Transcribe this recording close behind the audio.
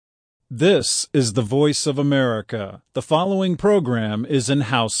This is the voice of America. The following program is in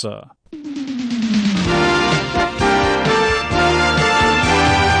Hausa.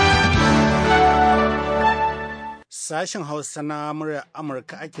 Sashen Hausa na murya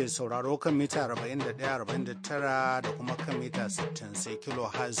Amurka ake sauraro kan mita 41-49 da kuma kan mita 60 sai kilo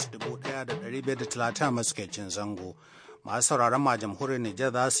has 1,530 matsakaicin zango. Masu sauraron ma jamhuriyar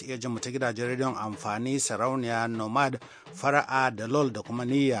Nijar za su iya jin ta gidajen rediyon amfani sarauniya Nomad, Fara'a da LOL da kuma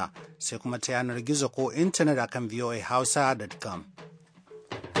Niyya sai kuma ta yanar gizo ko intanet akan voahausa.com.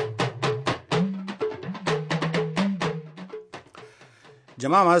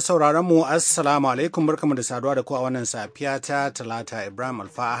 Jama'a masu sauraron mu assalamu alaikum barkamu da saduwa da ku a wannan safiya ta Talata. Ibrahim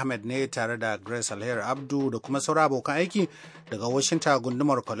Alfa Ahmed ne tare da Grace Alheri Abdu da kuma sauran abokan aiki daga Washington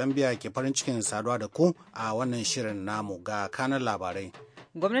gundumar Columbia ke farin cikin saduwa da ku a wannan shirin namu ga kanan labarai.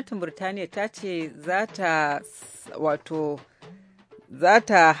 Gwamnatin Burtaniya ta ce za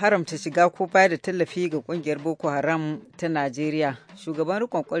ta haramta shiga ko bayar da tallafi ga kungiyar Boko Haram ta Najeriya. Shugaban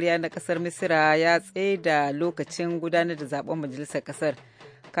rikon kwarya na kasar Misira ya tsaye da lokacin gudanar da zaben majalisar kasar.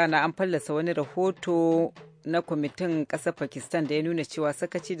 Kana an fallasa wani rahoto na kwamitin kasar Pakistan da ya nuna cewa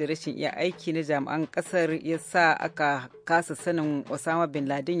sakaci da rashin iya aiki na jami'an kasar ya sa aka kasa sanin Osama bin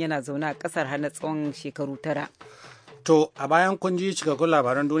Laden yana zaune a kasar har na tsawon shekaru 9. To, a bayan kun ji cikakkun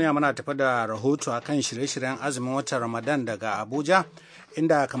labaran duniya muna tafi da rahoto akan shirye-shiryen azumin watan Ramadan daga Abuja,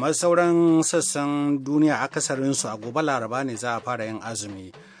 inda kamar sauran sassan duniya akasarinsu a gobe Laraba ne za a fara yin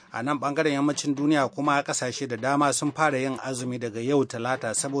azumi. A nan bangaren yammacin duniya kuma kasashe da dama sun fara yin azumi daga yau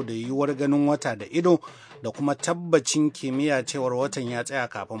Talata saboda yiwuwar ganin wata da ido da kuma tabbacin kimiyya cewar watan ya tsaya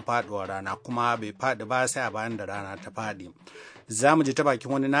kafin faduwar rana kuma bai faɗi ba sai a bayan da rana ta faɗi. Za mu ji ta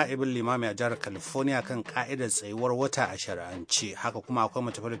bakin wani na'ibin limami a jihar California kan ka'idar tsayuwar wata a shari'ance. Haka kuma akwai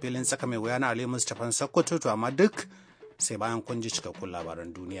mu tafi filin tsaka mai wuya na Ali Mustapha Sokoto to amma duk sai bayan kun ji cikakkun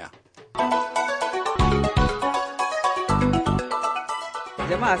labaran duniya.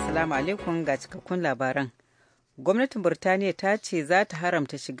 Jama'a assalamu alaikum ga cikakkun labaran. Gwamnatin Burtaniya ta ce za ta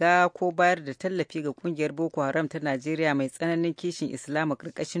haramta shiga ko bayar da tallafi ga kungiyar Boko Haram ta Najeriya mai tsananin kishin Islama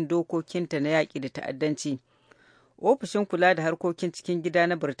ƙarƙashin dokokinta na yaƙi da ta'addanci. Ofishin kula da harkokin cikin gida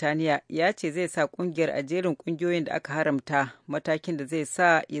na Burtaniya ya ce zai sa kungiyar a jerin kungiyoyin da aka haramta, matakin da zai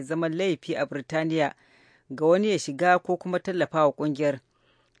sa ya zama laifi a Burtaniya ga wani ya shiga ko kuma tallafa wa kungiyar.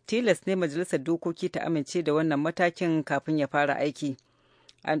 Tilas ne majalisar dokoki ta amince da wannan matakin kafin ya fara aiki.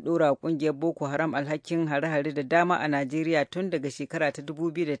 An ɗora wa kungiyar Boko Haram alhakin hare-hare da dama a Najeriya tun daga shekara ta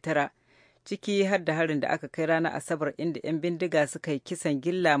 2009, ciki har da harin da aka kai ranar Asabar inda 'yan bindiga suka yi kisan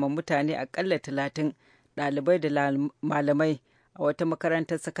gilla ma mutane akalla 30. Ɗalibai da malamai a wata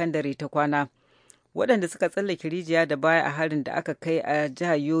makarantar sakandare ta kwana. Waɗanda suka tsallake rijiya da baya a harin da aka kai a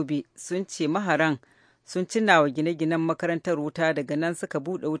jihar Yobe sun ce maharan sun cinna wa gine-ginen makarantar wuta daga nan suka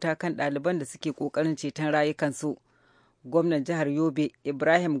buɗe wuta kan ɗaliban da suke ƙoƙarin ceton rayukansu. Gwamnan jihar Yobe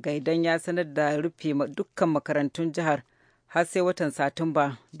Ibrahim Gaidan ya sanar da rufe dukkan makarantun jihar har sai watan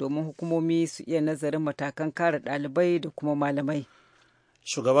Satumba domin hukumomi su iya nazarin matakan kare ɗalibai da kuma malamai.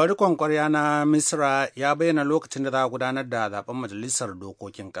 Shugaban rikon kwarya na Misra ya bayyana lokacin da za a gudanar da zaben majalisar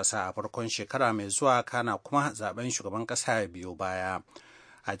dokokin ƙasa a farkon shekara mai zuwa kana kuma zaben shugaban ƙasa ya biyo baya.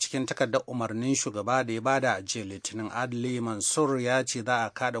 A cikin takardar umarnin shugaba da ya bada a jiya Litinin Adli Mansur ya ce za a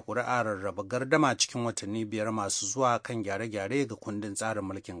kada ƙuri'ar rarraba gardama cikin watanni 5 masu zuwa kan gyare-gyare ga kundin tsarin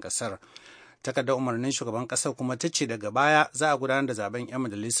mulkin ƙasar. Takardar umarnin shugaban ƙasar kuma ta ce daga baya za a gudanar da zaben 'yan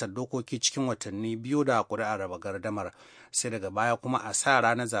majalisar dokoki cikin watanni 2 da ƙuri'ar raba gardamar. Sai daga baya kuma a sa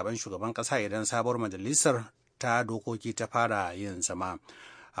ranar zaben shugaban ƙasa idan sabuwar majalisar ta dokoki ta fara yin zama.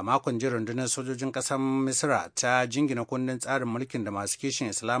 A makon jin rundunar sojojin ƙasar Misra ta jingina kundin tsarin mulkin da masu kishin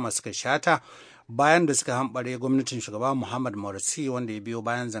Islama suka shata bayan da suka hambare gwamnatin shugaba Muhammad Morsi wanda ya biyo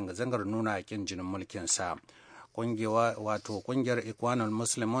bayan zanga-zangar nuna ƙin jinin mulkinsa. Kungiyar Ikwanul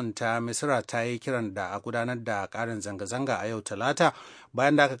Muslimun ta Misra ta yi kiran da a gudanar da ƙarin zanga-zanga a yau Talata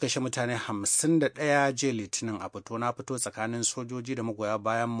bayan da aka kashe mutane 51 jiya Litinin a fito na fito tsakanin sojoji da magoya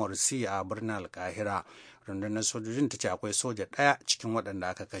bayan Morsi a birnin Alkahira. Rundunar sojojin ta ce akwai soja ɗaya cikin waɗanda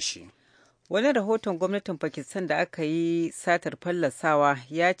aka kashe. Wani rahoton gwamnatin Pakistan da aka yi satar fallasawa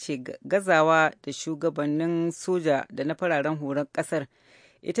ya ce gazawa da shugabannin soja da na fararen horon ƙasar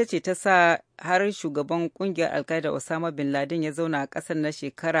ita ce ta sa har shugaban kungiyar Al-Qaeda Osama bin Laden ya zauna a ƙasar na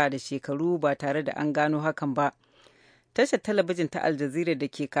shekara da shekaru ba tare da an gano hakan ba. Tashar talabijin ta Al Jazeera da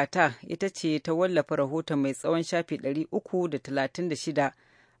ke Kata ita ce ta wallafa rahoton mai tsawon shafi 336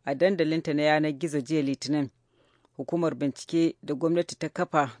 a dandalinta na yanar gizo jiya Litinin. Hukumar bincike da gwamnati ta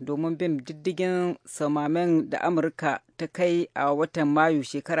kafa domin bin diddigin samamen da Amurka ta kai a watan Mayu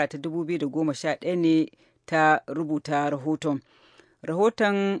shekara ta 2011 ne ta rubuta rahoton.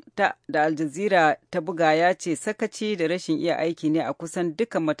 Rahoton da Al Jazeera ta buga ya ce sakaci da rashin iya aiki ne a kusan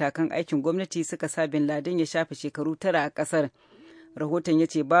dukkan matakan aikin gwamnati suka sa Bin Laden ya shafe shekaru 9 a ƙasar. Rahoton ya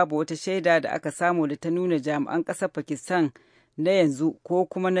ce babu wata shaida da aka samu da ta nuna jami'an ƙasar Pakistan na yanzu ko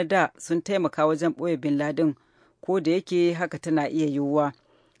kuma na da sun taimaka wajen ɓoye Bin Laden, ko da yake haka tana iya yiwuwa.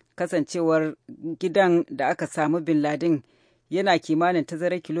 Kasancewar gidan da aka samu Bin Laden yana kimanin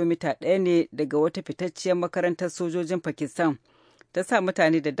tazarar kilomita 1 ne daga wata fitacciyar makarantar sojojin Pakistan, ta sa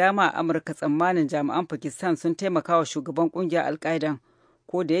mutane da dama a Amurka tsammanin jami'an Pakistan sun taimaka wa shugaban kungiyar Al-Qaeda,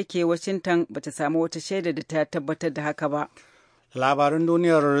 ko da yake Washington bata samu wata shaida da ta tabbatar da haka ba. Labaran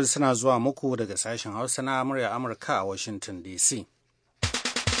duniyar suna zuwa muku daga sashen Hausa na murya Amurka a Washington DC.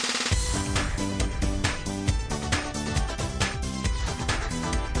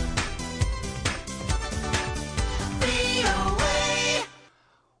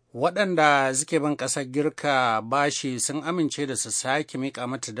 Waɗanda suke bin ƙasar Girka bashi sun amince da su sake miƙa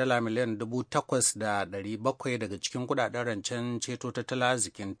mata dala miliyan 8,700 daga cikin kuɗaɗen rancen ceto tattalin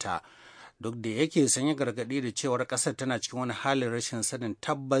arzikinta. Duk da yake sun yi gargaɗi da cewar ƙasar tana cikin wani halin rashin sanin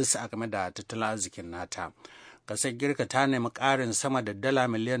tabbas a game da tattalin arzikin nata. Ƙasar Girka ta nemi ƙarin sama da dala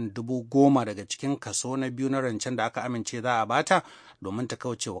miliyan 10,000 daga cikin kaso na biyu na rancen da aka amince za a bata domin ta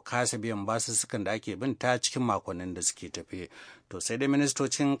kauce wa kasa biyan basussukan da ake bin ta cikin makonnin da suke tafe. To sai dai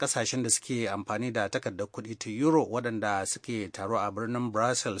ministocin ƙasashen da suke amfani da takardar kuɗi ta euro waɗanda suke taro a birnin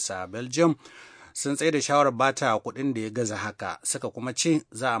Brussels a Belgium sun tsaye da shawarar bata kuɗin da ya gaza haka, suka kuma ce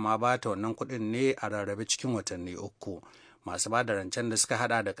za a ma bata wannan kuɗin ne a rarrabe cikin watanni 3. Masu ba da rancen da suka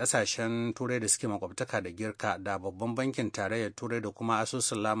hada da kasashen turai da suke makwabtaka da Girka da babban bankin tarayyar turai da kuma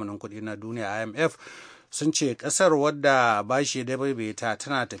asusun lamunin kuɗi na duniya IMF sun ce ƙasar wadda bashi da baibaita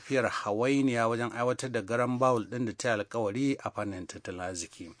tana tafiyar hawainiya wajen aiwatar da garan bawul ɗin da ta alkawari a fannin tattalin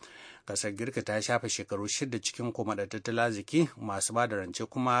arziki. Ƙasar Girka ta shafe shekaru 6 cikin koma da tattalin arziki, masu ba da rance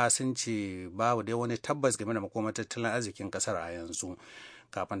kuma sun ce babu dai wani tabbas game da makomar tattalin arzikin ƙasar a yanzu.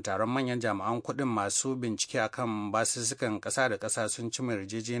 Kafin taron manyan jami'an kuɗin masu bincike akan basussukan ƙasa da ƙasa sun ci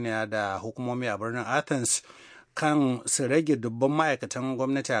yarjejeniya da hukumomi a birnin Athens kan su rage dubban ma'aikatan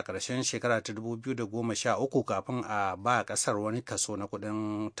gwamnati a ƙarshen shekara ta 2013 kafin a ba ƙasar wani kaso na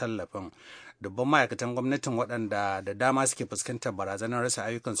kuɗin tallafin. Dubban ma'aikatan gwamnatin waɗanda da dama suke fuskantar barazanar rasa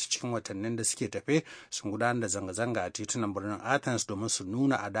ayyukansu cikin watannin da suke tafe sun gudanar da zanga-zanga a titunan birnin Athens domin su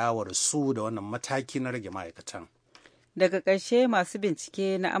nuna adawar su da wannan mataki na rage ma'aikatan. Daga ƙarshe masu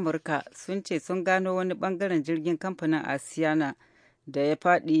bincike na Amurka sun ce sun gano wani ɓangaren jirgin kamfanin Asiana da ya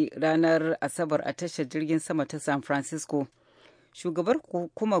faɗi ranar Asabar a tashar jirgin sama ta San Francisco. Shugabar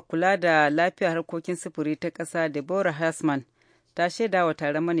hukumar kula da lafiyar harkokin sufuri ta ƙasa Deborah Hassman ta shaida wa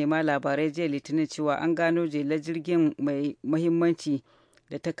taron manema labarai jiya Litinin cewa an gano jelar jirgin mai muhimmanci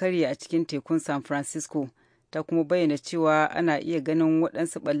da ta karye a cikin tekun San Francisco, ta kuma bayyana cewa ana iya ganin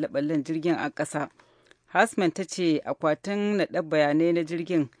waɗansu ɓalle-ɓallen jirgin a ƙasa. Hassman ta ce akwatin naɗar bayanai na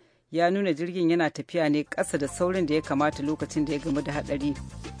jirgin ya nuna jirgin yana tafiya ne ƙasa da saurin da ya kamata lokacin da ya gamu da haɗari.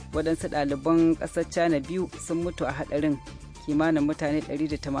 Waɗansu ɗaliban ƙasar China 2 sun mutu a haɗarin, kimanin mutane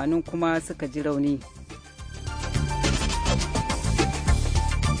 180 kuma suka ji rauni.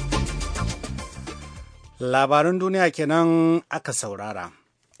 Labaran duniya kenan aka saurara.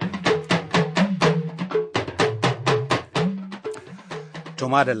 To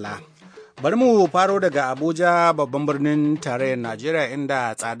madalla. Bari mu faro daga Abuja, babban birnin tarayyar Najeriya,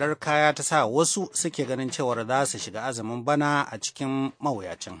 inda tsadar kaya ta sa wasu suke ganin cewar za su shiga azumin bana a cikin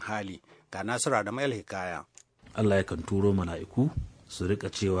mawuyacin hali. Ga Nasira da Mail Hikaya. Allah yakan turo mala'iku su rika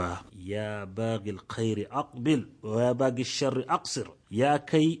cewa ya bagil khairi aqbil wa ya bagil sharri aqsir, ya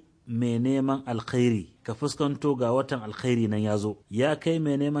kai mai neman alkhairi ka fuskanto ga watan alkhairi nan ya zo, ya kai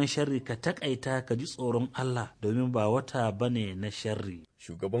mai neman sharri ka takaita ka ji tsoron Allah domin ba wata bane na sharri.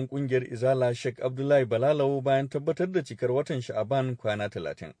 Shugaban kungiyar Izala Sheikh Abdullahi Balalau bayan tabbatar da cikar watan Sha'aban kwana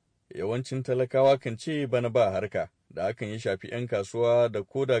 30. Yawancin talakawa kan ce bana ba harka, da hakan ya shafi 'yan kasuwa da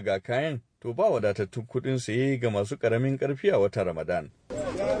koda ga kayan to ba wadatattun kuɗin saye ga masu ƙaramin ƙarfi a watan Ramadan.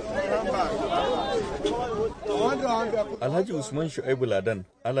 Alhaji Usman Shu'aibu Ladan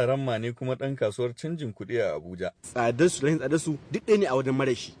alaramma ne kuma ɗan kasuwar canjin kuɗi a Abuja. Tsadarsu da tsadarsu duk ɗaya ne a wajen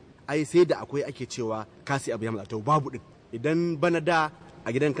marashi. Ai sai da akwai ake cewa kasi abu ya malata babu ɗin. Idan bana da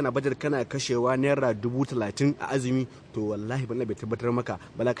a gidan kana bajar kana kashewa naira 30,000 a azumi, to wallahi bana bai tabbatar maka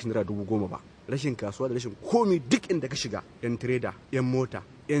ba za ka naira 10,000 ba. Rashin kasuwa da rashin komi duk inda ka shiga, 'yan tireda, 'yan mota,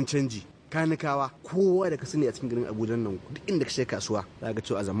 'yan canji, kanikawa, kowa da ka sani a cikin garin Abuja nan duk inda ka shiga kasuwa za ka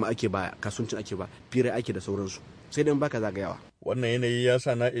cewa azamma ake ba, kasuwancin ake ba, fira ake da sauransu. Sai dan baka zagayawa. Wannan yanayi ya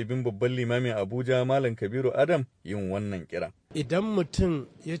sa na'ibin babban limamin Abuja Malam Kabiru Adam yin wannan kira. Idan mutum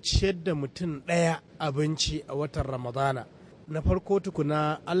ya ciyar da mutum ɗaya abinci a watan Ramadana, na farko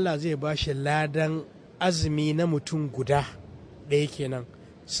tukuna Allah zai ba shi ladan azumi na mutum guda ɗaya kenan,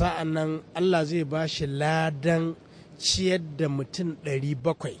 sa'an nan Allah zai ba shi ladan ciyar da mutum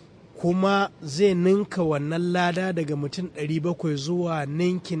 700, kuma zai ninka wannan lada daga mutum 700 zuwa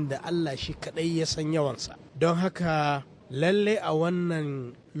ninkin da Allah shi kaɗai ya san yawansa. Don haka lallai a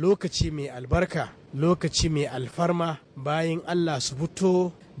wannan lokaci mai albarka, lokaci mai alfarma, bayan Allah su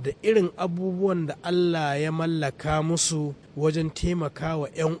fito da irin abubuwan da Allah ya mallaka musu wajen taimaka wa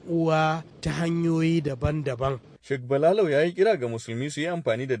 'yan uwa ta hanyoyi daban-daban. Sheikh Balalau ya yi kira ga musulmi su yi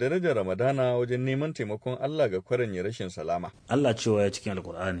amfani da darajar Ramadana wajen neman taimakon Allah ga kwaranye rashin salama. Allah cewa ya cikin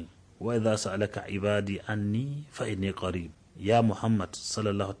Alkur'ani, wa idza sa'alaka ibadi anni fa inni qarib. Ya Muhammad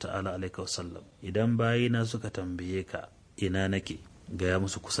sallallahu ta'ala alaihi wasallam, idan bayina suka tambaye ka ina nake, gaya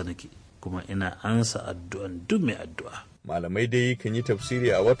musu kusa nake, kuma ina ansa addu'an duk mai addu'a. Malamai dai kan yi tafsiri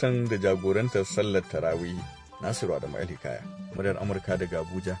a watan da jagorantar sallar tarawih. Nasiru Adamu Kaya, muryar Amurka daga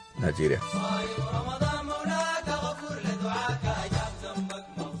Abuja, Najeriya.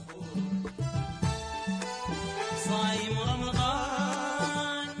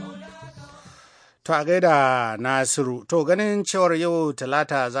 To a gaida Nasiru, to ganin cewar yau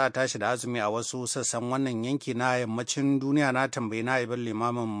Talata za a tashi da azumi a wasu sassan wannan yanki na yammacin duniya, na tambayi na'ibin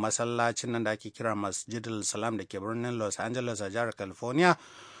limamin masallacin nan da ake kira Masjidul Salam da ke birnin Los Angeles a jihar California,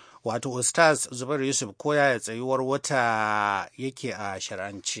 wato Ustaz Zubair Yusuf, koya ya tsayuwar wata yake a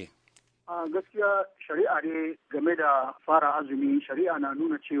shar'ance. A gaskiya shari'a ne game da fara azumi, shari'a na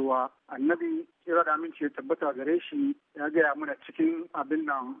nuna cewa annabi kira da aminci ya tabbata gare shi ya gaya mana cikin abin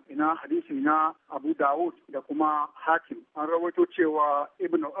nan ina hadisi na Abu Dawud da kuma Hakim. An rawaito cewa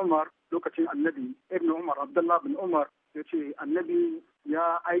Ibn Umar, lokacin annabi Ibn Umar, Abdullah bin Umar, ya ce annabi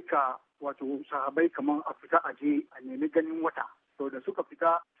ya aika wato sahabai kamar a fita aje a nemi ganin wata. To da suka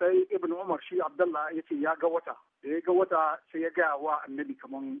fita sai Ibn Umar shi Abdullah ya ce ya ga wata. Da ya ga wata sai ya gaya wa annabi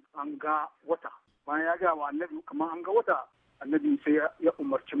kamar an ga wata. Bayan ya gaya wa annabi kamar an ga wata, annabi sai ya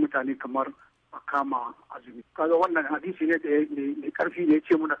umarci mutane kamar a kama azumi. Kaga wannan hadisi ne da karfi da ya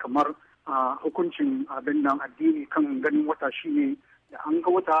ce muna kamar hukuncin abin nan addini kan ganin wata shine da an ga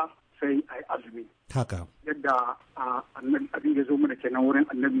wata sai a yi azumi. Haka. Yadda abin ya zo mana kenan wurin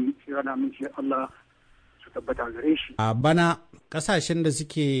annabi sai ya min shi Allah su tabbata gare shi. A bana kasashen da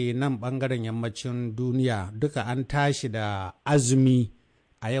suke nan bangaren yammacin duniya duka an tashi da azumi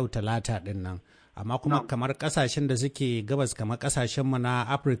a yau Talata din nan. Amma kuma kamar kasashen da suke gabas, kamar kasashen mu na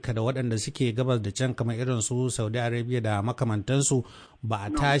Afirka da waɗanda suke gabas da can kamar irin su Saudi Arabia da makamantansu ba a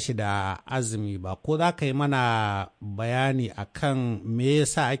tashi da azumi ba. Ko za ka yi mana bayani akan me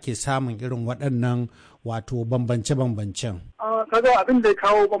yasa ake samun irin waɗannan wato bambance-bambancen? Kaga abin da ya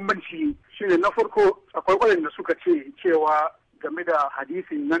kawo bambanci shine na farko akwai waɗanda suka ce cewa game da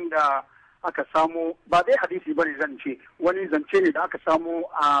hadisin nan da aka samo, ba dai hadisi bane zan ce, wani zance ne da aka samo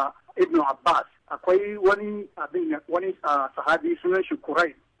a Ibn Abbas. Akwai wani sahabi sunan shi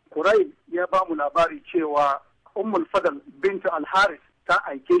Kurai ya ba mu labari cewa Ummul Fadl bint al-Haris ta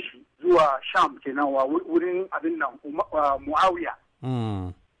aike shi zuwa Sham kenan wa wurin abin nan Muawiya.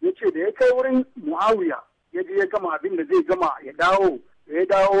 Ya ce da ya kai wurin Muawiya ya je ya gama abin da zai gama ya dawo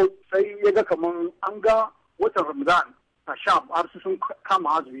sai ya ga kaman an ga watan Ramadan a Sham har su sun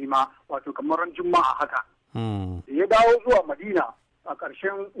kama azumi ma, wato kamar ran Juma'a haka. Da ya dawo zuwa Madina a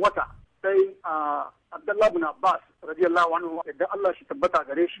ƙarshen wata sai Abdullah bin Abbas radiyallahu anhu yadda Allah shi tabbata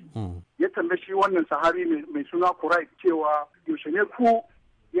gare shi ya tambaye shi wannan sahabi mai suna Kurai cewa yaushe ne ku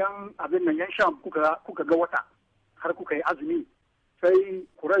yan abin nan yan Sham kuka ga wata har kuka yi azumi. Sai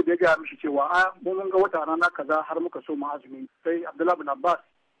Kurai ya gaya mishi cewa mun ga wata rana kaza har muka so mu azumi. Sai Abdullah bin Abbas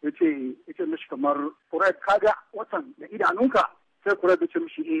ya ce mishi kamar Kurai ka ga watan da idanunka? Sai Kurai ya ce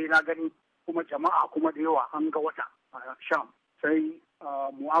mishi na gani, kuma jama'a kuma da yawa an ga wata a Sham. Sai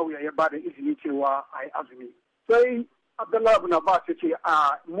Muawiya ya ba da izini cewa a yi azumi. Sai Abdullah bin Abbas ya ce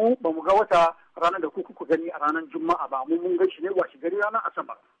mu ba mu ga wata ranar da kuka gani a ranar Juma'a ba, mu mun gaishe ne washe gari ranar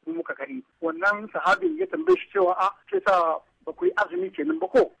Asabar mu muka gani. Wannan sahabin ya tambaye shi cewa ce sa ba ku yi azumi kenan ba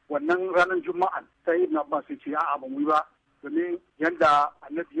ko wannan ranar Juma'a? Sai Ibn Abbas ya ce ba mu yi ba, domin yanda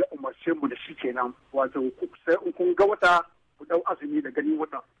Annabi ya umarce mu da shi kenan, wato sai in kun ga wata ku dau azumi da gani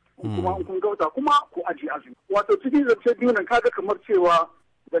wata, kuma in kun ga wata kuma ku aji azumi. Wato cikin zance biyu nan kaga kamar cewa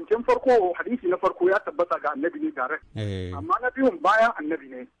zancen farko, hadisi na farko ya tabbata ga Annabi ne direct, amma na biyun bayan Annabi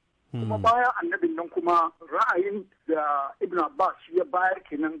ne. Kuma bayan Annabin nan kuma ra'ayin da Ibn Abbas shi ya bayar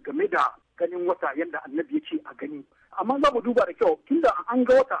kenan game da ganin wata yadda Annabi ya ce a gani. Amma za mu duba da kyau, tunda an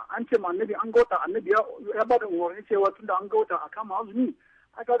ga wata, an ce ma Annabi an ga wata, Annabi ya ba da umarni cewa tunda an ga wata a kama azumi.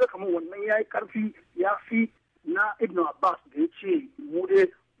 Aka ga kamar wannan ya yi karfi, ya fi na Ibn Abbas da ya ce mu dai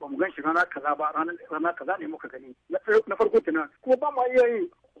ba mu gan shi rana kaza ba rana kaza ne muka gani na farko kenan kuma ba mu iya yin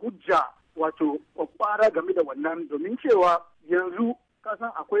hujja wato kwakwara game da wannan domin cewa yanzu kasan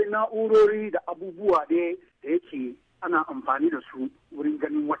akwai na'urori da abubuwa da yake ana amfani da su wurin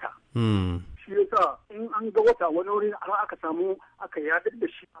ganin wata. Shi yasa in an ga wata wani wuri har aka samu aka yadar da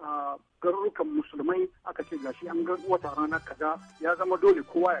shi a garurukan musulmai aka ce gashi an ga wata rana kaza ya zama dole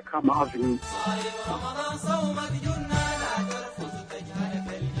kowa ya kama azumi.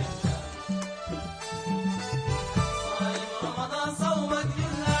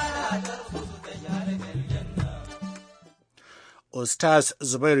 Ustaz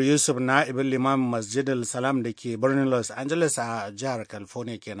Zubair Yusuf na'ibin limamin Masjidil Salam da ke birnin Los Angeles a jihar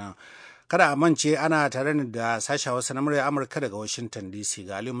California kenan. Kada a mance ana tare da sashen wasu na murya Amurka daga Washington DC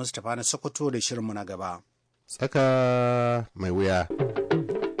ga Ali Mustapha na Sokoto da shirinmu na gaba. Tsaka mai wuya.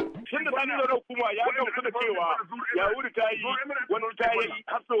 Shin da tsanin da hukuma ya gamsu da cewa ya wuri ta yi wani ta yi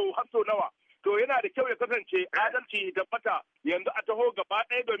hasso nawa. To yana da kyau ya kasance adalci da fata yanzu a taho gaba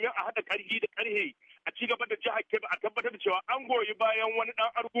ɗaya domin a haɗa ƙarfi da ƙarhe a ci gaba da jihar Kebbi a tabbatar da cewa an goyi bayan wani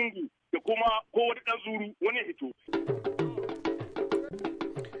ɗan argungu da kuma ko wani ɗan zuru wani hito.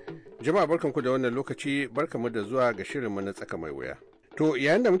 Jama'a barkanku da wannan lokaci barkamu da zuwa ga shirinmu na tsaka mai wuya. To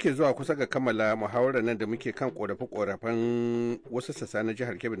yayin da muke zuwa kusa ga kammala muhawarar nan da muke kan korafe-korafen wasu sassa na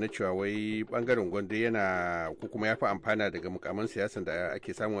jihar Kebbi na cewa wai bangaren Gombe yana ko kuma ya fi amfana daga mukaman siyasan da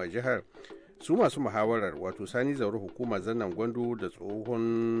ake samu a jihar. Su masu muhawarar wato Sani Zauro hukumar zannan Gwandu da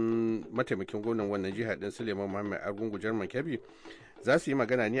tsohon mataimakin gwamnan wannan jihar din Suleiman Muhammad Argungu Jarman Kebbi za su yi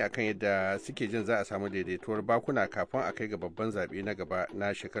magana ne akan yadda suke jin za a samu daidaituwar bakuna kafin a kai ga babban zaɓe na gaba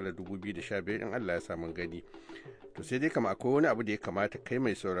na shekarar 2015 in Allah ya samu gani. To sai dai kama akwai wani abu da ya kamata kai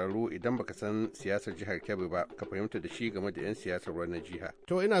mai sauraro idan baka san siyasar jihar Kebbi ba ka fahimta da shi game da 'yan siyasar wannan jiha.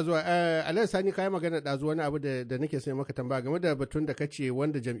 To ina zuwa Alhaji Sani kai magana ɗazu wani abu da nake sai maka tambaya game da batun da kace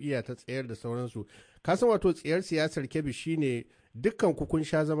wanda jam'iyya ta tsayar da sauransu. Ka san wato tsayar siyasar Kebbi shine dukkan ku kun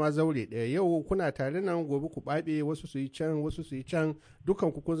sha zama zaure ɗaya yau kuna tare nan gobe ku ɓaɓe wasu su yi can wasu su yi can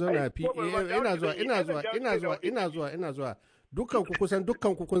dukkan ku kun zauna ina zuwa dukkan ku kusan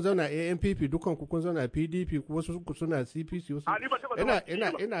dukkan ku kun zauna ANPP dukkan ku kun zauna PDP wasu ku suna CPC wasu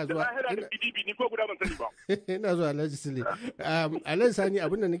ina zuwa ina zuwa Alhaji Sule Alhaji Sani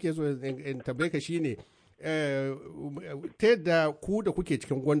abinda nake so in tambaye ka shine ta yadda ku da kuke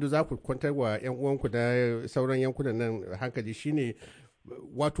cikin Gwandu za ku kwantar wa 'yan uwanku da sauran yankunan nan hankali shine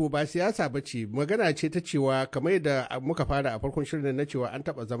wato ba siyasa ba ce magana ce ta cewa kamar yadda muka fara a farkon shirin na cewa an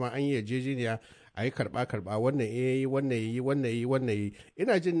taba zama an yi yarjejeniya a yi karba wannan yi wannan yi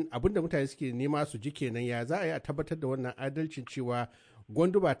ina jin abinda mutane suke nema su ji kenan ya za a yi a tabbatar da wannan adalcin cewa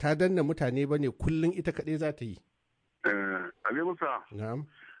Gwandu ba ta danna mutane ba ne kullum ita kaɗai za ta yi. Ali Musa. Na'am.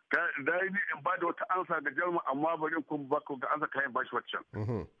 Da yi in ba da wata ansa ga Jalma amma bari in kuma baka ga ansa kayan bashi waccan.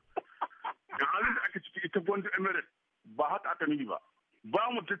 Da halin da aka ciki ita Gwandu Emirates ba haka aka nuni ba. Ba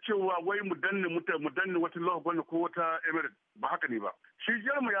mu ta cewa wai mu danne wata lawa gwamna ko wata Emirates ba haka ne ba. Shi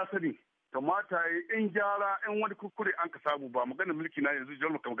Jalma ya sani kamata ya in gyara in wani kuskure an ka samu ba magana mulki na yanzu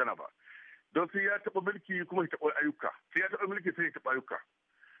Jalma ka magana ba. Don sai ya taɓa mulki kuma ya taɓa ayyuka. Sai ya taɓa mulki sai ya taɓa ayyuka.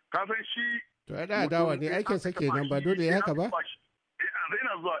 Ka san shi. To ya da dawa ne aikin sa kenan ba dole ya haka ba.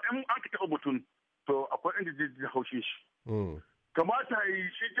 Ina zuwa in an ka taɓa mutum to akwai inda zai haushe shi. Kamata yi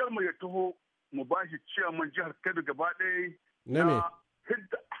shi Jalma ya taho mu ba shi ciyaman jihar Kebbi gaba ɗaya na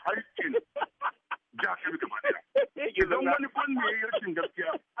hidda haƙƙin jihar Kebbi gaba ɗaya. Idan wani fanni ya yi rashin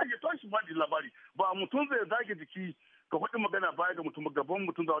gaskiya a ya tashi ba da labari ba mutum zai zage jiki ka faɗi magana baya ga mutum gaban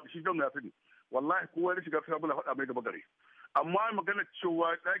mutum za shi Jalma ya sani wallahi kowa ya rashin gaskiya bala faɗa mai gaba gare. Amma magana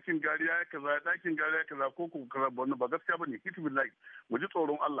cewa ɗakin gariya ya kaza ko ku kaza ba gaskiya bane kitu billahi mu ji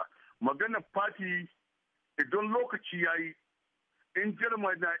tsoron Allah magana fati idan lokaci yayi in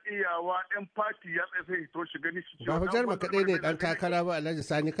Jalma na iyawa yan fati ya tsaye sai to shi gani shi ba Jalma kadai ne dan takara ba Alhaji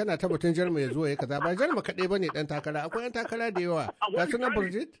Sani kana tabbatun Jalma ya zo ya kaza ba Jalma kadai bane dan takara akwai yan takara da yawa ga sunan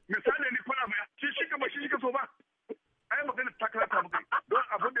Burjit misali ne kuna mai shi ka so ba ai magana takara ta bugai don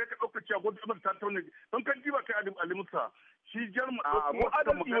abin da ya dauka cewa gwamnati ta taune don kan jiba kai Ali Musa shi Jalma mu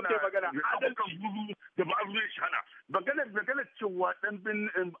adalci yake magana adalci da ba azu shi hana magana cewa dan bin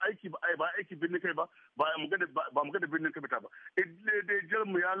aiki ba aiki bin kai ba magana bin kai ba dai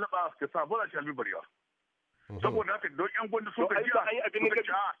Jalma ya laba ka sa bora shi albi barewa saboda haka don yan gwanda sun gaji a yi abin da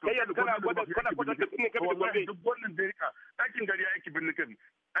kai yanzu kana gwada da bin kai da gwanda duk wannan da rika aikin gari ya aiki bin kai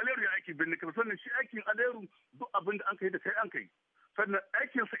Aleru ya aiki bin kai sannan shi aikin Aleru duk abin da an kai da kai an kai sannan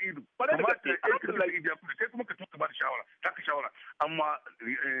aikin Sa'idu kamata aikin Sa'idu ya kuma kai kuma ka tuka ba da shawara ta ka shawara amma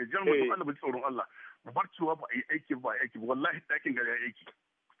Jalma duk Allah bai tsoron Allah bar cewa ba a yi aiki ba wallahi aikin gari ya aiki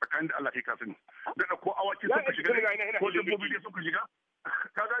tsakanin da Allah kai ka sani da ko awaki suka shiga ko dabbobi ne suka shiga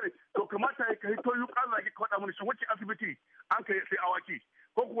ka gane to kamata ya kai to yuka zagi ka faɗa mana shi wacce asibiti an kai sai awaki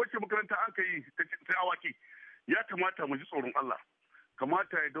ko kuwa wacce makaranta an kai sai awaki ya kamata mu ji tsoron Allah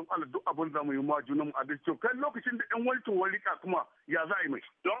kamata ya don Allah duk abin za mu yi ma junan mu adalci kai lokacin da ɗan wani towar rika kuma ya za a yi mai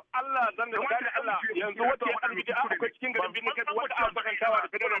don Allah zan da gane Allah yanzu wacce asibiti an akwai cikin garin Birnin Kebbi wanda an bakantawa da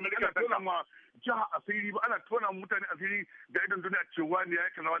federal medical center ma jiha asiri ba ana tona mutane asiri da idan duniya cewa ne ya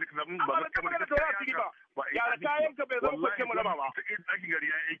kaza wani kaza mun ba kamar da tona asiri ba ya da kayan ka bai zama kwace mu raba ba aikin gari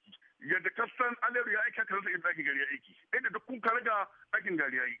ya aiki yadda kasan aleru ya aiki haka zai aikin gari ya aiki inda duk kun karga aikin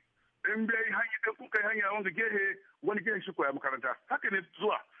gari ya yi in bai hanya ɗan kuka yi hanya wanda gehe wani gehe shi koya makaranta haka ne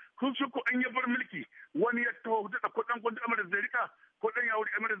zuwa kun shi ko an yi bar mulki wani ya taho da ko dan gwanda amara zai rika ko dan yawuri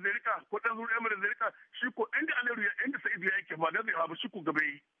amara zai rika ko dan zuri amara zai rika shi ko inda aleru ya inda sa'idu ya yake ba da zai ba shi ko gaba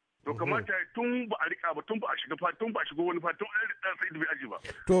yi to kamata tun ba a rika ba tun ba a shiga fa tun ba a shiga wani fa tun an sa'idu bai aji ba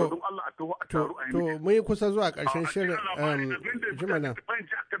to don Allah a taho a taru a yi to mun yi kusa zuwa ƙarshen shirin jimana ban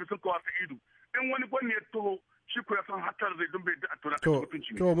ji aka sun kawo sa'idu in wani gwani ya taho shi ko ya san hatar zai don bai da tura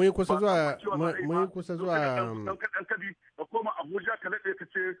mutunci to mun yi kusa zuwa dan kadi ka koma Abuja ka nade ka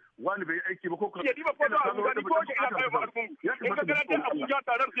ce wani bai yi aiki ba ko ka ya diba ko da Abuja ni ko shi ina kai ba arkun in ka ga dan Abuja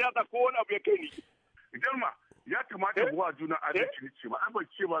tarar siyasa ko wani abu ya kai ni idan ma ya kamata buwa juna adalci ne ce ba ai ba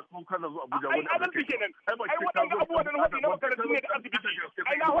ce ba sun kana zo Abuja wani adalci kenan ai wadannan abubuwan da hadi na makarantu ne da asibiti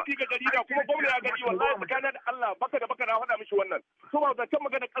ai na hadi ga jarida kuma gwamna ya gani wallahi tsakanin da Allah baka da baka na hada mishi wannan so ba zancen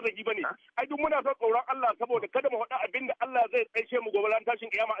magana kazaji bane ai duk muna son tsoron Allah saboda kada mu hada abin da Allah zai tsaishe mu gobe ran tashin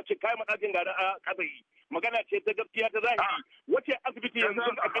kiyama a ce kai mu dajin gada kazaji magana ce ta gaskiya ta zahiri wace asibiti yanzu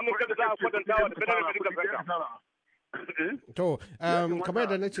abin da kada za a kwatantawa da federal medical center to kamar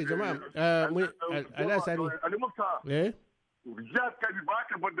da nace jama'a Allah sani ya kabi ba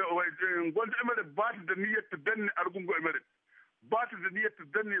ta bada gwanda emirate ba ta da niyyar ta danne argungu emirate ba ta da niyyar ta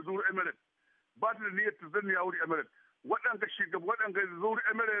danne zuru emirate ba ta da niyyar ta danne yawuri emirate waɗanda shugaba waɗanda zuru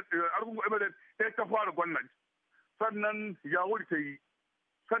emirate argungu emirate ta ta fara gwannan sannan yawuri ta yi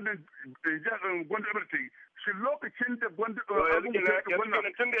sannan gwanda emirate ta yi shi lokacin da gwanda argungu ta yi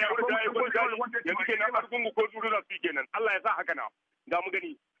gwannan tun da yawuri ta yi gwannan yanzu kenan argungu ko zuru za su yi kenan Allah ya sa haka na ga mu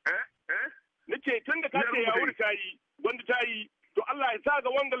gani nace tun da ka ce yawuri ta yi gwanda ta yi to Allah ya sa ga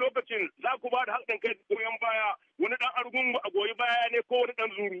wanga lokacin za ku ba da haɗin kai goyon baya wani ɗan argungu a goyi baya ne ko wani ɗan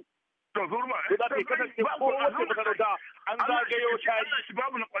zuru. To zuru ma. To za ta kasance ko wacce makaranta an zagayo ta yi. Allah shi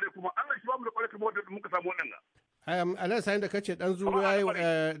babu na kware kuma Allah shi babu na kware kuma wanda muka samu wannan ga. Allah sani da kace ɗan zuru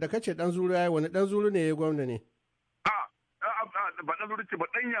yayi da kace ɗan zuru yayi wani ɗan zuru ne yayi gwamna ne. Ba ɗan zuru ce ba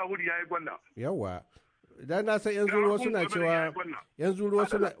ɗan yahudi yayi gwamna. Yawa. Dan na san yan zuru wasu na cewa yan zuru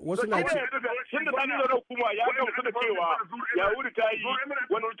wasu na cewa tun da tani da hukuma ya gamsu da cewa ya wuri ta yi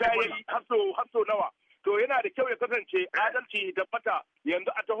wani ta yi hasso nawa to yana da kyau ya kasance adalci da fata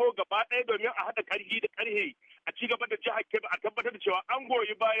yanzu a taho gaba ɗaya domin a haɗa ƙarfi da ƙarhe a ci gaba da jihar Kebbi a tabbatar da cewa an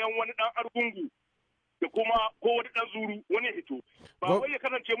goyi bayan wani ɗan argungu da kuma ko wani ɗan zuru wani hito ba wai ya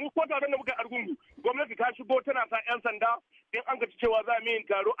kasance mu ko taron da muka argungu gwamnati ta shigo tana sa 'yan sanda in an gaci cewa za mu yin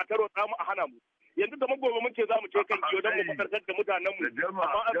taro a taro tsamu a hana mu yanzu da gobe mun ce za mu ce kan kiyo don mu fakarkar da mutanen mu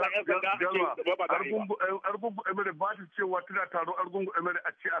amma an sa 'yan sanda a ce ba da argungu emire ba ta cewa tana taro argungu emire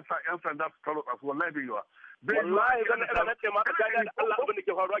a ce an sa 'yan sanda su taro tsasu wallahi bai yiwa wallahi zan ina nace ma ka da Allah abin da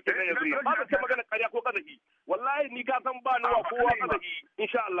ke faruwa kenan yanzu ba ta ce magana ƙarya ko kazafi wallahi ni ka san ba nawa kowa kazafi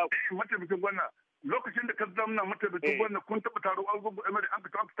insha Allah mataimakin gwamna lokacin da ka zamna mataimakin gwamna kun taɓa taro argungu emire an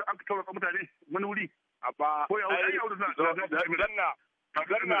ka taro mutane wani wuri a ba ko ya zanna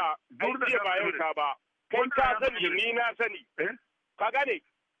Ganna ai ce ba yau ka ba, kai ka sani ni na sani. Ka gane?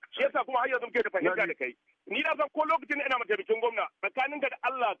 Shi yasa kuma har yanzu muke da fahimta da kai. Ni na san ko lokacin ina mataimakin gwamna tsakanin da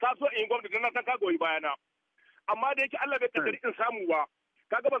Allah ka so in gwamna dan na san ka goyi bayana. Amma da yake Allah bai kaddari in samu ba,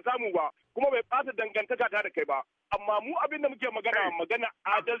 kaga ban samu ba, kuma bai ɓata dangantaka ta da kai ba. Amma mu abin da muke magana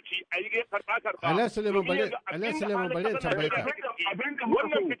adalci a yi karɓa. Allah Suleiman bari in tambaye ka.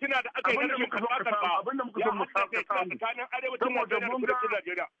 Wannan fitina da aka yi na rashin karɓa ya haɗa kai tsakanin arewacin Najeriya da kudancin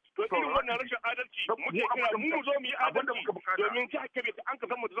Najeriya. To irin wannan rashin adalci muke kira mu zo mu yi adalci domin ci hakke an ka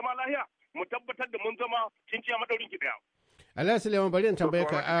san mu zama lahiya mu tabbatar da mun zama cinciya madaurin ki daya. Allah Suleiman bari in tambaye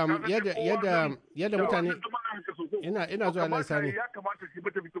ka yadda mutane ina zuwa Allah Sani. Ya kamata shi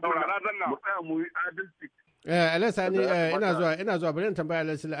bata fito mu tsaya mu yi adalci. Allah Sani ina zuwa bari in tambaya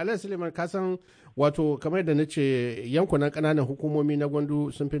Allah Suleiman ka san wato kamar da nace yankunan kananan hukumomi na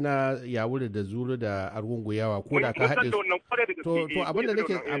Gwandu sun fi na Yawuri da Zuru da Argungu yawa ko da ka haɗe to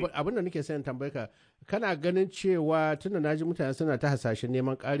abinda nake son tambaye ka kana ganin cewa tunda naji mutane suna ta hasashen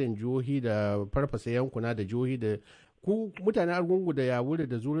neman ƙarin jihohi da farfasa yankuna da jihohi da ku mutanen Argungu da Yawuri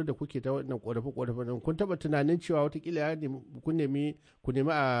da Zuru da kuke ta wannan korafe-korafe kun taba tunanin cewa watakila ku nemi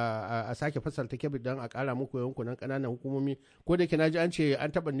a sake fasalta Kebbi don a kara muku yankunan kananan hukumomi, ko da ke naji an ce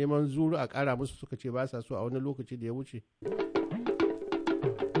an taba neman Zuru a kara musu suka ce ba sa so a wani lokaci da ya wuce.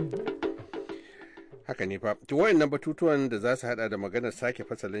 Haka ne fa. To wayannan batutuwan da za su hada da maganar sake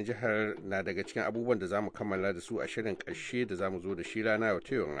fasalin jihar na daga cikin abubuwan da za mu kammala da su a shirin ƙarshe da za mu zo da shi rana yau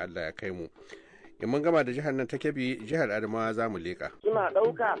ta in Allah ya kai mu. In mun gama da jihar nan ta Kebbi, jihar Adamawa za mu leƙa. Suna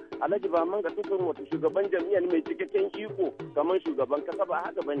ɗauka Alhaji Bamanga Tukur wata shugaban jam'iyyar mai cikakken iko kamar shugaban kasa, ba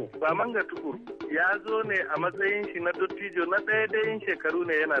haka bane. Bamanga Tukur ya zo ne a matsayin shi na dottijo na ɗaya shekaru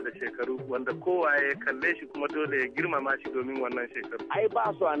ne, yana da shekaru wanda kowa ya kalle shi kuma dole ya girmama shi domin wannan shekaru. Ai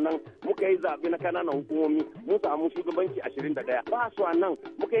ba su a nan muka yi zaɓe na kananan hukumomi mun samu shugabanci 21. Ba su a nan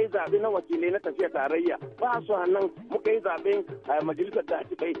muka yi zaɓe na wakilai na tafiya tarayya. Ba su a nan muka yi zaɓen majalisar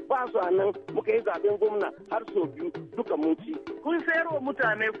dattijai. Ba su a nan muka yi zaɓen gwamna har sau 2 duka mun ci. Kun sayarwa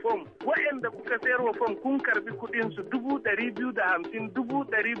mutane fom, waɗanda kuka sayarwa fom kun karbi kuɗin su 250,000,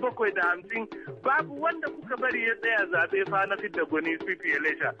 750,000. Babu wanda kuka bari ya tsaya zaɓe fa na fidda gwani sweep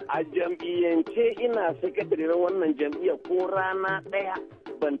election. A jam'iyyance ina sakatare wannan jam'iyyar ko rana ɗaya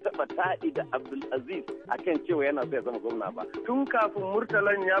ban taɓa taɗi da Abdulaziz a kan cewa yana so ya zama gwamna ba. Tun kafin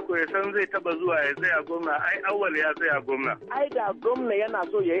Murtalan ya koya san zai taɓa zuwa ya tsaya gwamna, ai Awwal ya tsaya gwamna. Ai da gwamna yana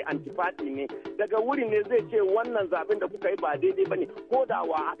so ya yi antifati ne, daga wuri ne zai ce wannan zaɓen da kuka yi ba daidai ba ne, ko da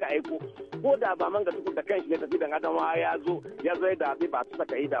wa aka aiko, ko da ba Manga Tukur da kanshi ne tafi da Adamawa ya zo ya zaɓe ba su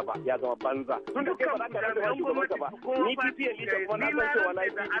saka ida ba, ya zama banza. Tun da kai ba za ka rage wani shugabanka ba, ni PPN ita kuma na san cewa na yi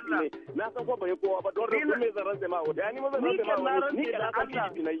PPP ne, na san ko bai kowa ba, don rukun mai zan rantse ma da ya ni ma zan rantse ma wani, ni kana san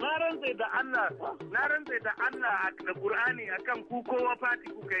PPP na yi. Na rantse da Allah da Qur'ani akan ku kowa fati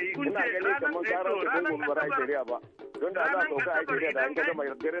kuka yi. Kun ce ranar Asabar ba. Don da za ka sauka a Najeriya da an ga mai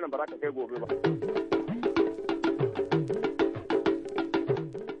dare nan ba za ka kai gobe ba.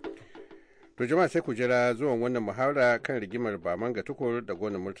 To jama'a sai ku jira zuwan wannan muhawara kan rigimar Bamanga Tukur da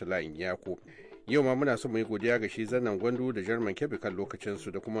gonar Murtala Inyako. Yau ma muna so mu yi godiya ga shi zannan gwandu da Jarman Kebbi kan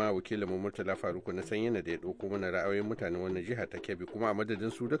lokacinsu da kuma wakilin mu Murtala Faruku na Sanyina da ya ɗauko mana ra'ayoyin mutanen wannan jiha ta Kebbi, kuma a madadin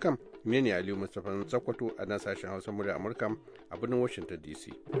su dukan ne ne Aliyu Mustapha Sokoto a nan sashen Hausa murya Amurka a birnin Washington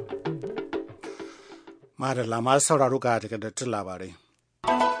DC. Madalla masu sauraro ga takardattun labarai.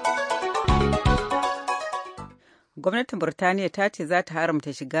 Gwamnatin Burtaniya ta ce za ta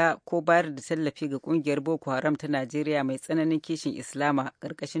haramta shiga ko bayar da tallafi ga kungiyar Boko Haram ta Najeriya mai tsananin kishin Islama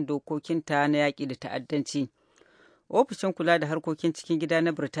ƙarƙashin dokokinta na yaƙi da ta'addanci. Ofishin kula da harkokin cikin gida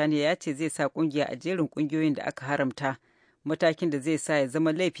na Burtaniya ya ce zai sa kungiya a jerin kungiyoyin da aka haramta, matakin da zai sa ya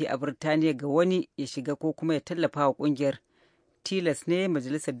zama laifi a Burtaniya ga wani ya shiga ko kuma ya tallafa wa kungiyar. Tilas ne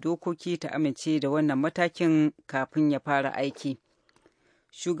Majalisar Dokoki ta amince da wannan matakin kafin ya fara aiki.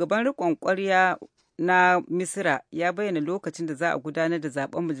 Shugaban riƙon ƙwarya na Misira ya bayyana lokacin da za a gudanar da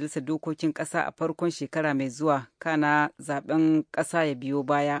zaben Majalisar Dokokin Ƙasa a farkon shekara mai zuwa, kana zaben ƙasa ya biyo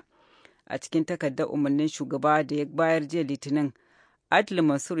baya. A cikin takardar umarnin shugaba da ya bayar jiya Litinin, Adil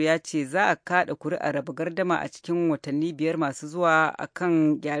Mansur ya ce za a kaɗa kuri'ar raba gardama a cikin watanni 5 masu zuwa a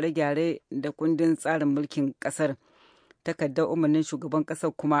kan gyare-gyare da kundin tsarin mulkin ƙasar. Takardar umarnin shugaban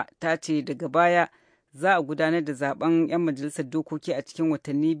ƙasar kuma ta ce daga baya za a gudanar da zaben 'yan majalisar dokoki a cikin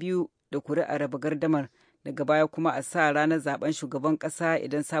watanni 2 da kuri'ar raba gardamar, daga baya kuma a sa ranar zaben shugaban ƙasa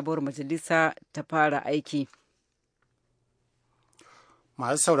idan sabuwar majalisa ta fara aiki.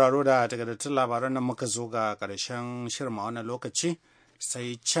 Masu sauraro da takardattun labaran nan muka zo ga ƙarshen shirin a wannan lokaci,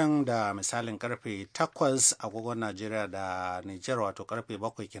 sai can da misalin karfe 8 agogon Najeriya da Nijar, wato karfe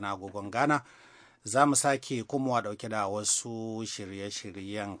 7 kina agogon Ghana. Za mu sake komowa dauke da wasu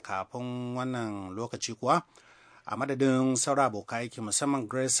shirye-shiryen. Kafin wannan lokaci kuwa, a madadin saura abokan aiki musamman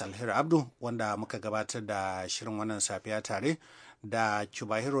Grace Alheri Abdu wanda muka gabatar da shirin wannan safiya tare da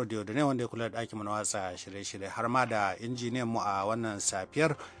Chubahiro Diodone wanda ya kula da ɗakin na watsa shirye-shirye, har ma da injiniyan mu a wannan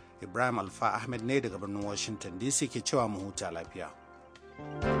safiyar Ibrahim Alfa Ahmed ne daga birnin Washington DC ke cewa mu huta lafiya.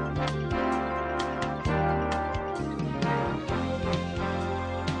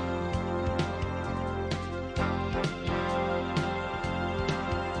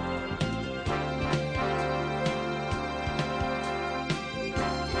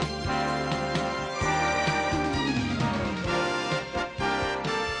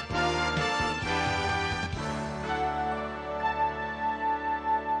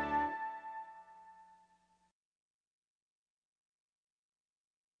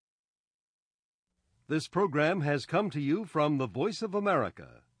 This program has come to you from the Voice of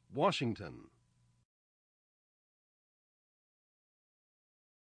America, Washington.